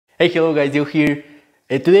Hey, hello guys, you here.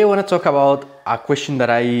 Today I want to talk about a question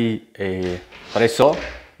that I saw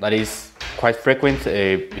that is quite frequent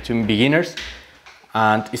between beginners,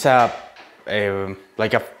 and it's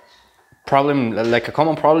like a problem, like a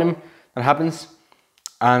common problem that happens,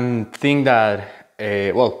 and think that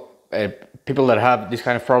people that have this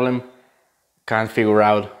kind of problem can't figure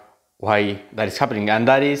out why that is happening, and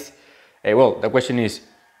that is the question is,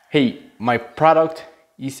 hey, my product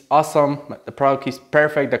is awesome, the product is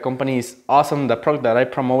perfect, the company is awesome, the product that I'm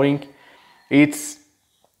promoting, it's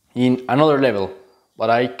in another level,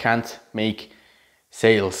 but I can't make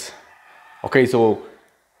sales. Okay, so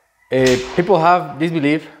people have this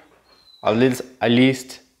belief, at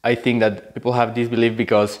least I think that people have this belief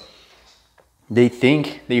because they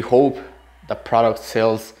hope the product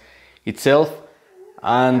sells itself,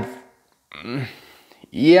 and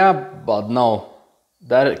yeah, but no,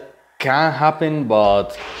 that can happen,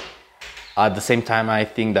 but at the same time I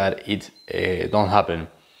think that it don't happen.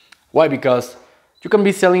 Why? Because you can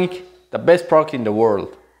be selling the best product in the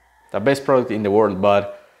world,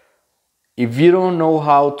 but if you don't know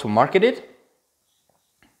how to market it,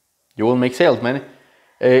 you will make sales, man.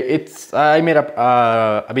 I made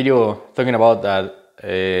a video talking about that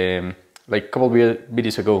like a couple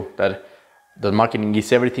videos ago, that marketing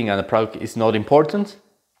is everything and the product is not important.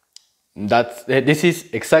 This is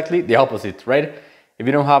exactly the opposite, right? If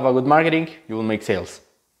you don't have a good marketing, you will make sales.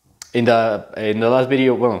 In the last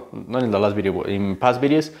video, well, not in the last video, but in past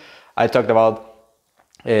videos, I talked about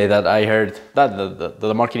that I heard that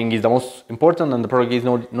the marketing is the most important and the product is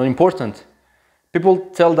not important. People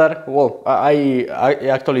tell that. Well, I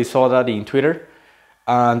actually saw that in Twitter,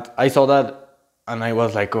 and I saw that, and I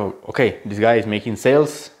was like, oh, okay, this guy is making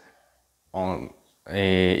sales on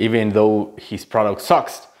even though his product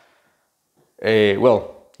sucks.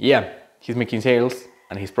 Yeah, he's making sales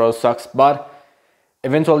and his product sucks, but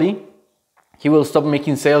eventually he will stop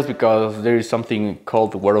making sales because there is something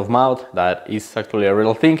called word of mouth that is actually a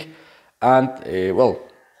real thing, and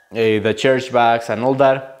the church bags and all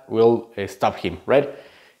that will stop him, right?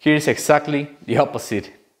 Here is exactly the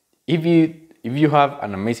opposite. If you have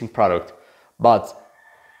an amazing product, but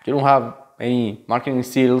you don't have any marketing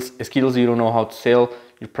skills, you don't know how to sell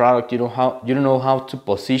your product, you don't know how to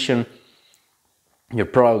position your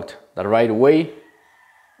product the right way,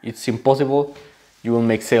 it's impossible you will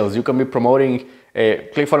make sales. You can be promoting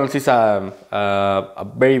ClickFunnels is a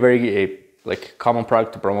very like common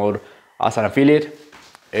product to promote as an affiliate.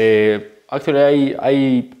 Actually,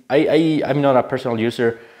 I'm not a personal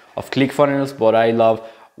user of ClickFunnels, but I love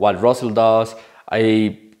what Russell does.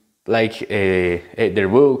 I like their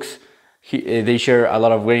books. They share a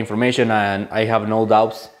lot of great information, and I have no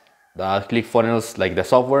doubts that ClickFunnels, like the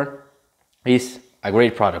software, is a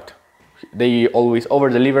great product. They always over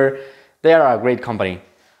deliver. They are a great company.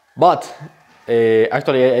 But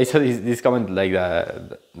actually, I saw this comment like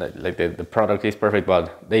the product is perfect,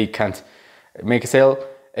 but they can't make a sale.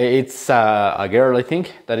 It's a girl, I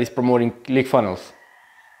think, that is promoting ClickFunnels.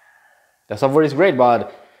 The software is great,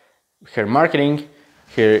 but her marketing,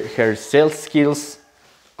 her sales skills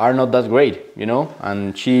are not that great, you know,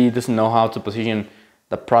 and she doesn't know how to position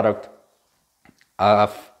the product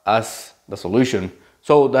as the solution.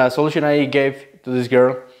 So the solution I gave to this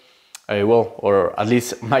girl, or at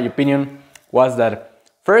least my opinion, was that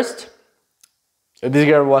first, this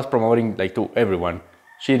girl was promoting like to everyone.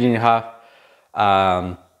 She didn't have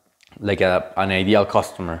like an ideal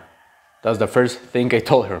customer. That's the first thing I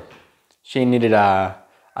told her. She needed an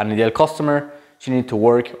ideal customer. She needed to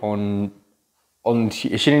work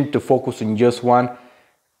she needed to focus on just one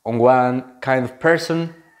kind of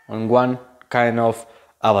person, on one kind of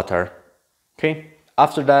avatar. Okay.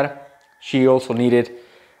 After that, she also needed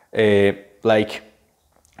like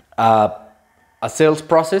a sales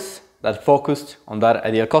process that focused on that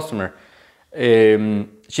ideal customer. She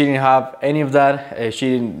didn't have any of that.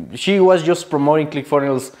 She was just promoting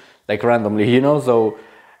ClickFunnels like randomly, you know. So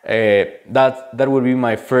that would be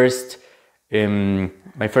my first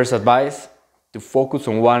advice: to focus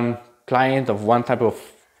on one client, of one type of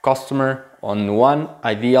customer, on one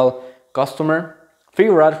ideal customer.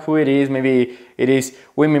 Figure out who it is. Maybe it is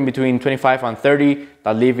women between 25 and 30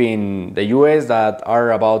 that live in the US that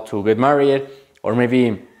are about to get married, or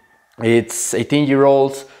maybe it's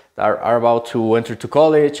 18-year-olds that are about to enter to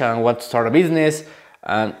college and want to start a business.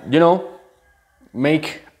 And you know,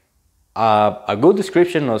 make a good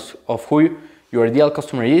description of who your ideal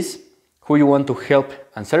customer is, who you want to help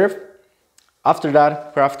and serve. After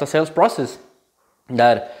that, craft a sales process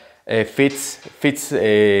that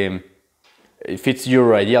fits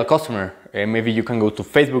your ideal customer. Maybe you can go to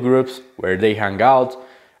Facebook groups where they hang out,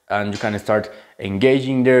 and you can start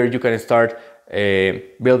engaging there. You can start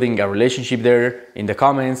building a relationship there in the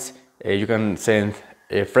comments. You can send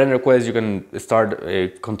a friend request. You can start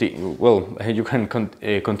continue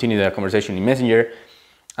the conversation in Messenger.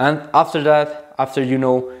 And after that, after you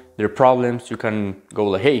know their problems, you can go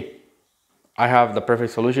like, hey, I have the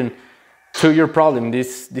perfect solution to your problem.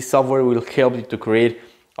 This software will help you to create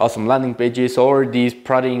awesome landing pages, or this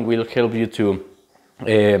product will help you to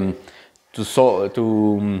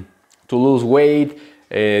lose weight.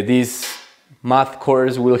 This math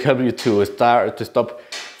course will help you to stop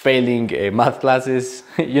failing math classes.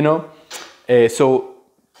 You know, so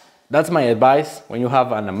that's my advice. When you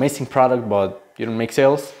have an amazing product but you don't make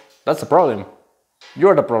sales, that's the problem.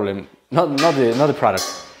 You're the problem, not the product.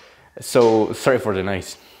 So sorry for the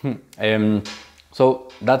noise. So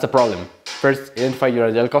that's a problem. First, identify your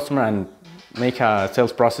ideal customer and make a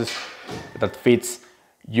sales process that fits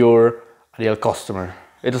your ideal customer.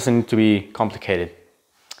 It doesn't need to be complicated.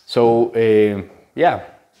 So yeah,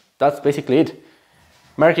 that's basically it.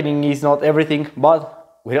 Marketing is not everything,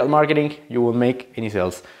 but without marketing, you won't make any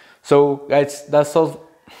sales. So guys, that's all.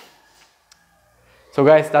 So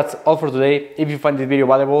guys, that's all for today. If you find this video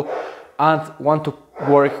valuable and want to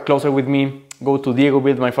work closer with me, go to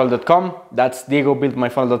diegobuildmyfunnel.com. That's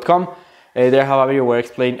diegobuildmyfunnel.com. There I have a video where I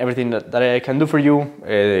explain everything that I can do for you.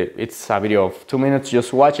 It's a video of 2 minutes,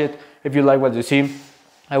 just watch it. If you like what you see,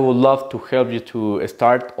 I would love to help you to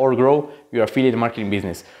start or grow your affiliate marketing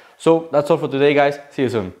business. So that's all for today, guys. See you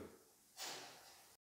soon.